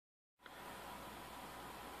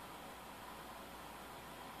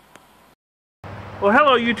Well,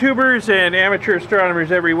 hello YouTubers and amateur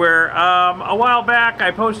astronomers everywhere. A while back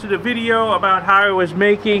I posted a video about how I was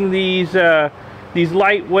making these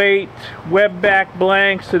lightweight web back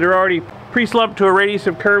blanks that are already pre-slumped to a radius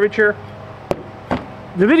of curvature.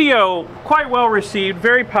 The video quite well received,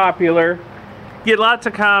 very popular. Get lots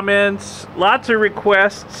of comments, lots of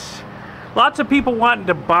requests, lots of people wanting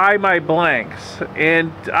to buy my blanks,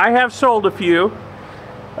 and I have sold a few,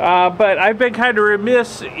 but I've been kind of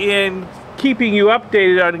remiss in keeping you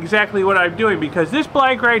updated on exactly what I'm doing, because this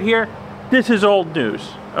blank right here, this is old news.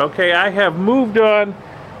 Okay, I have moved on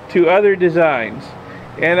to other designs,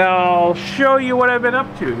 and I'll show you what I've been up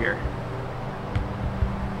to here.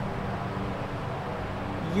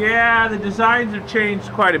 Yeah, the designs have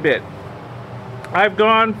changed quite a bit. I've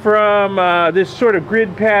gone from this sort of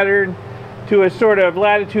grid pattern to a sort of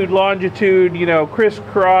latitude, longitude, you know,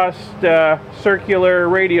 crisscrossed circular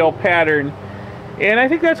radial pattern. And I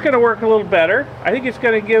think that's going to work a little better. I think it's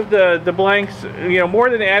going to give the blanks, you know,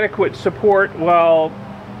 more than adequate support while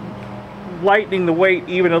lightening the weight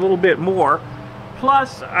even a little bit more.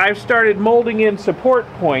 Plus, I've started molding in support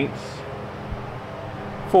points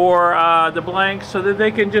for the blanks so that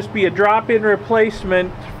they can just be a drop-in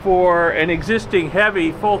replacement for an existing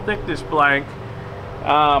heavy full-thickness blank.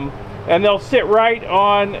 And they'll sit right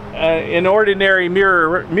on an ordinary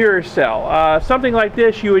mirror cell. Something like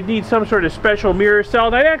this, you would need some sort of special mirror cell.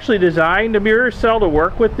 And I actually designed a mirror cell to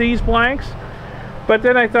work with these blanks. But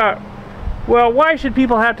then I thought, well, why should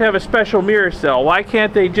people have to have a special mirror cell? Why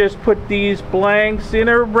can't they just put these blanks in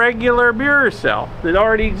a regular mirror cell that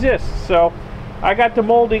already exists? So I got to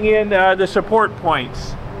molding in the support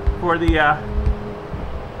points for the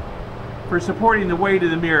for supporting the weight of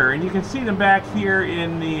the mirror, and you can see them back here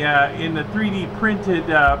in the 3D printed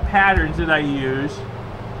patterns that I use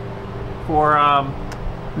for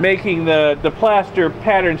making the plaster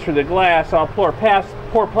patterns for the glass. I'll pour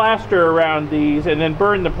plaster around these and then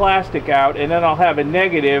burn the plastic out, and then I'll have a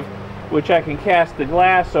negative which I can cast the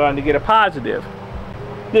glass on to get a positive.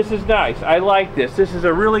 This is nice. I like this. This is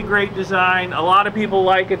a really great design. A lot of people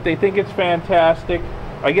like it. They think it's fantastic.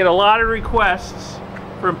 I get a lot of requests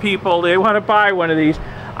from people. They want to buy one of these.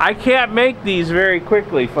 I can't make these very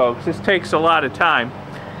quickly, folks. This takes a lot of time.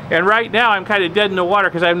 And right now I'm kind of dead in the water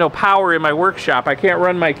because I have no power in my workshop. I can't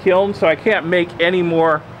run my kiln, so I can't make any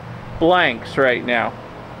more blanks right now.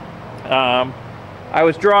 I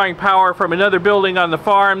was drawing power from another building on the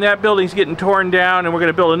farm. That building's getting torn down, and we're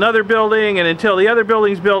going to build another building, and until the other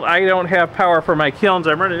building's built, I don't have power for my kilns.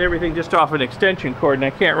 I'm running everything just off an extension cord, and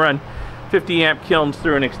I can't run 50 amp kilns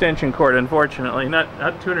through an extension cord, unfortunately.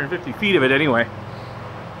 Not 250 feet of it anyway.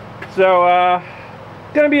 So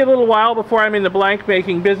it's going to be a little while before I'm in the blank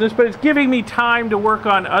making business, but it's giving me time to work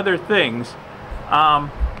on other things. The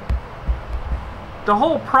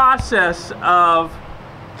whole process of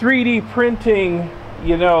 3D printing,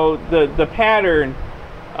 you know, the pattern,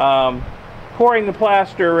 pouring the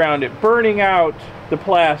plaster around it, burning out the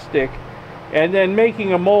plastic, and then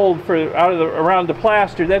making a mold for around the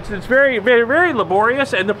plaster. It's very, very, very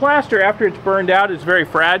laborious, and the plaster after it's burned out is very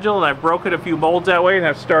fragile, and I've broken a few molds that way and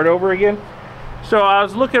have to start over again. So I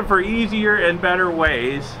was looking for easier and better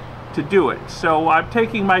ways to do it. So I'm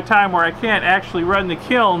taking my time where I can't actually run the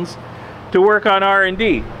kilns to work on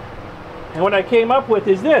R&D. And what I came up with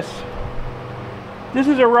is this. This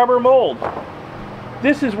is a rubber mold.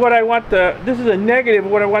 This is what I want this is a negative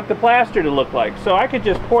of what I want the plaster to look like. So I could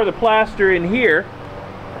just pour the plaster in here.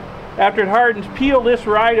 After it hardens, peel this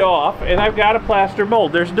right off, and I've got a plaster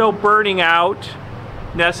mold. There's no burning out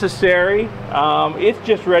necessary. It's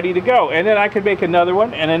just ready to go. And then I could make another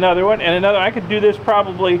one, and another one, and another. I could do this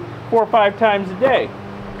probably 4 or 5 times a day.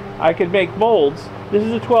 I could make molds. This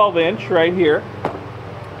is a 12-inch right here.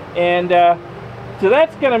 And so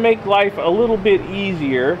that's going to make life a little bit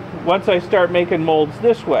easier once I start making molds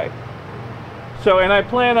this way. So, and I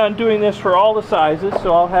plan on doing this for all the sizes,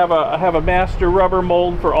 so I'll have a master rubber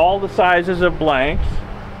mold for all the sizes of blanks.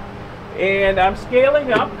 And I'm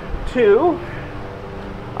scaling up to,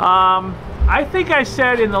 I think I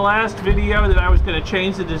said in the last video that I was going to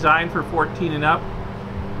change the design for 14 and up,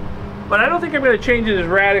 but I don't think I'm going to change it as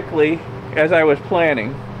radically as I was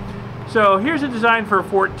planning. So here's a design for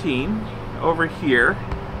 14 over here.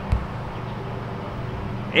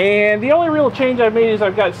 And the only real change I've made is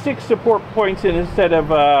I've got 6 support points in instead of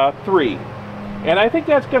 3. And I think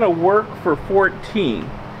that's going to work for 14.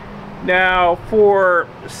 Now for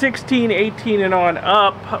 16, 18 and on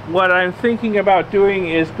up, what I'm thinking about doing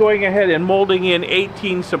is going ahead and molding in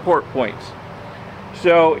 18 support points.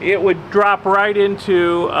 So it would drop right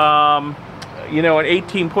into you know, an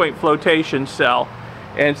 18-point flotation cell.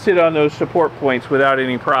 and sit on those support points without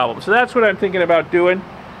any problem. So that's what I'm thinking about doing.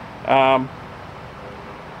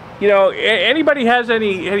 You know, anybody has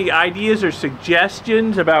any ideas or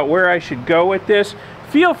suggestions about where I should go with this,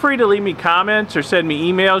 feel free to leave me comments or send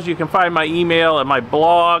me emails. You can find my email at my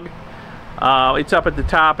blog. It's up at the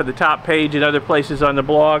top page and other places on the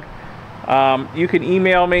blog. You can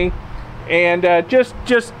email me, and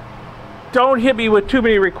just don't hit me with too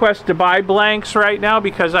many requests to buy blanks right now,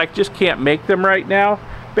 because I just can't make them right now.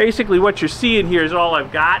 Basically what you're seeing here is all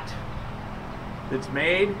I've got that's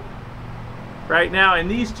made right now, and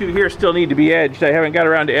these two here still need to be edged. I haven't got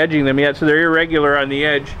around to edging them yet, so they're irregular on the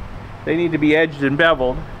edge. They need to be edged and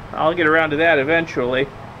beveled. I'll get around to that eventually.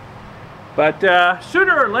 But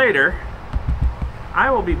sooner or later,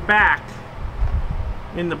 I will be back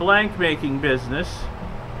in the blank making business,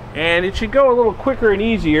 and it should go a little quicker and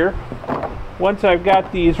easier once I've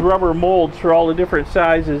got these rubber molds for all the different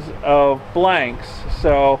sizes of blanks.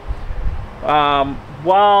 So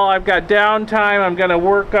while I've got downtime, I'm going to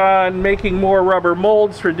work on making more rubber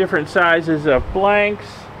molds for different sizes of blanks,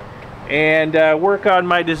 and work on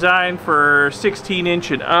my design for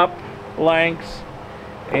 16-inch and up blanks,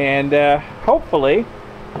 and hopefully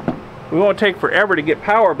we won't take forever to get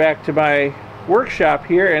power back to my workshop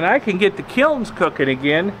here, and I can get the kilns cooking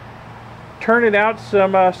again, turning out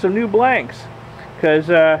some new blanks, because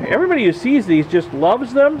everybody who sees these just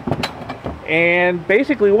loves them and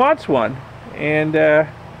basically wants one, and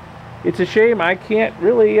it's a shame I can't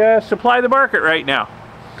really supply the market right now.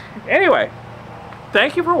 Anyway,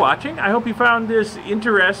 thank you for watching. I hope you found this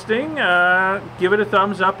interesting. Give it a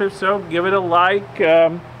thumbs up if so. Give it a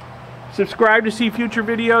like. Subscribe to see future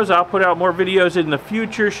videos. I'll put out more videos in the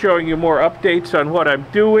future showing you more updates on what I'm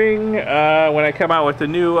doing when I come out with the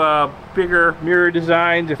new bigger mirror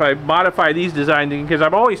designs. If I modify these designs, because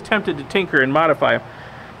I'm always tempted to tinker and modify them.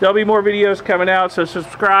 There'll be more videos coming out, so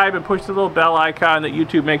subscribe and push the little bell icon that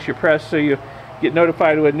YouTube makes you press so you get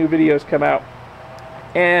notified when new videos come out.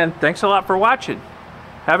 And thanks a lot for watching.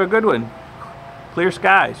 Have a good one. Clear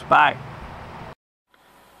skies. Bye.